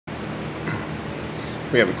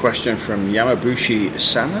We have a question from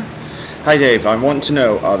Yamabushi-sama. Hi Dave, I want to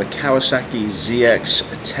know, are the Kawasaki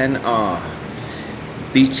ZX10R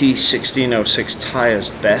BT1606 tires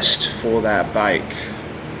best for that bike?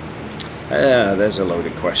 There's a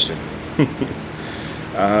loaded question.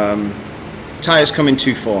 Tires come in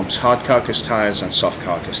two forms, hard carcass tires and soft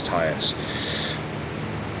carcass tires.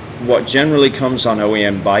 What generally comes on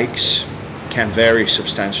OEM bikes can vary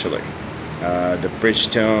substantially. The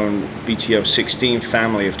Bridgestone BT016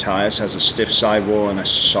 family of tires has a stiff sidewall and a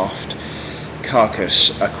soft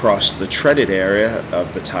carcass across the treaded area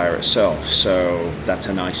of the tire itself, so that's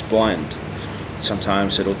a nice blend.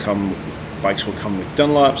 Sometimes bikes will come with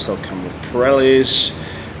Dunlops, they'll come with Pirellis,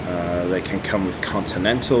 they can come with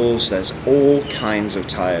Continentals. There's all kinds of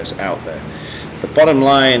tires out there. The bottom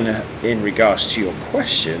line in regards to your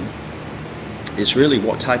question is really,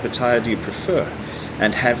 what type of tire do you prefer?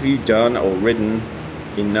 And have you done or ridden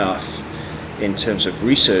enough in terms of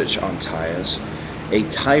research on tires, a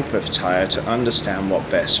type of tire to understand what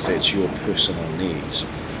best fits your personal needs?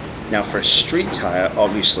 Now for a street tire,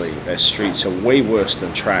 obviously streets are way worse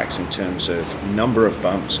than tracks in terms of number of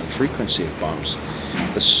bumps and frequency of bumps.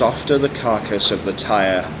 The softer the carcass of the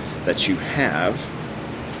tire that you have,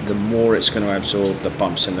 the more it's going to absorb the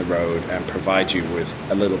bumps in the road and provide you with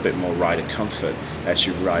a little bit more rider comfort as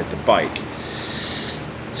you ride the bike.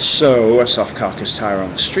 So a soft carcass tire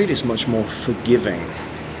on the street is much more forgiving.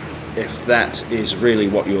 If that is really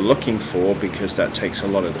what you're looking for, because that takes a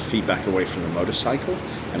lot of the feedback away from the motorcycle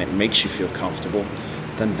and it makes you feel comfortable,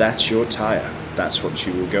 then that's your tire. That's what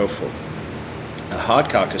you will go for. A hard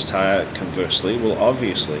carcass tire, conversely, will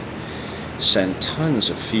obviously send tons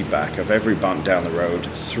of feedback of every bump down the road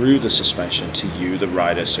through the suspension to you, the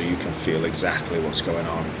rider, so you can feel exactly what's going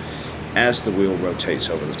on as the wheel rotates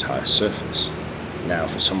over the tire surface. Now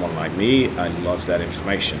for someone like me, I love that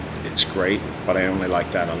information. It's great, but I only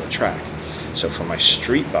like that on the track. So for my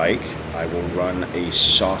street bike, I will run a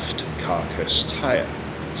soft carcass tire.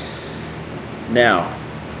 Now,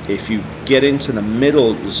 if you get into the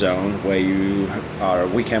middle zone where you are a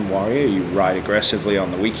weekend warrior, you ride aggressively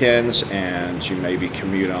on the weekends and you maybe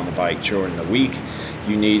commute on the bike during the week,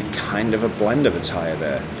 you need kind of a blend of a tire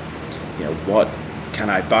there. You know, what can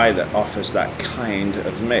I buy that offers that kind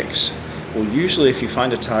of mix? Well, usually if you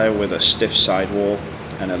find a tire with a stiff sidewall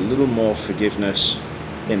and a little more forgiveness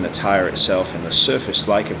in the tire itself, in the surface,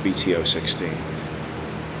 like a BT016,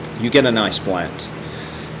 you get a nice blend.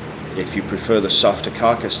 If you prefer the softer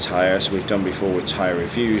carcass tires, we've done before with tire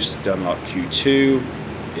reviews, the Dunlop Q2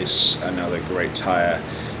 is another great tire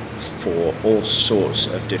for all sorts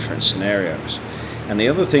of different scenarios. And the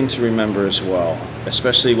other thing to remember as well,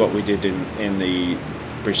 especially what we did in the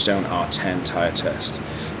Bridgestone R10 tire test,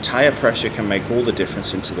 tire pressure can make all the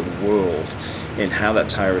difference into the world in how that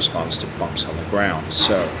tire responds to bumps on the ground.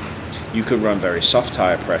 So you could run very soft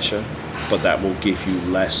tire pressure, but that will give you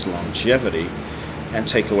less longevity and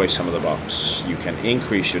take away some of the bumps. You can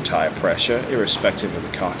increase your tire pressure irrespective of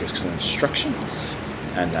the carcass construction,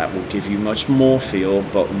 and that will give you much more feel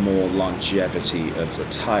but more longevity of the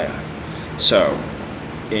tire. So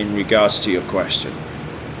in regards to your question,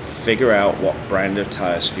 figure out what brand of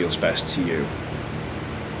tires feels best to you.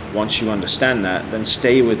 Once you understand that, then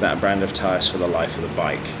stay with that brand of tires for the life of the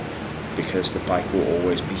bike, because the bike will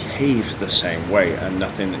always behave the same way and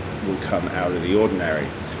nothing will come out of the ordinary.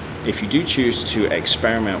 If you do choose to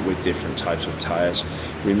experiment with different types of tires,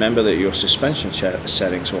 remember that your suspension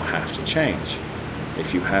settings will have to change.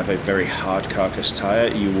 If you have a very hard carcass tire,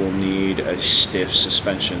 you will need a stiff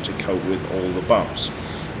suspension to cope with all the bumps.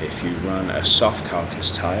 If you run a soft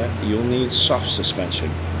carcass tire, you'll need soft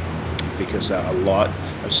suspension, because a lot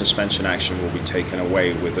of suspension action will be taken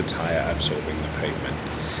away with the tire absorbing the pavement.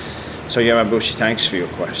 So Yamabushi, thanks for your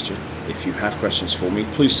question. If you have questions for me,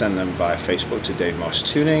 please send them via Facebook to Dave Moss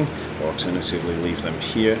Tuning, or alternatively leave them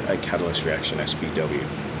here at Catalyst Reaction SBW.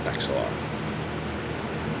 Thanks a lot.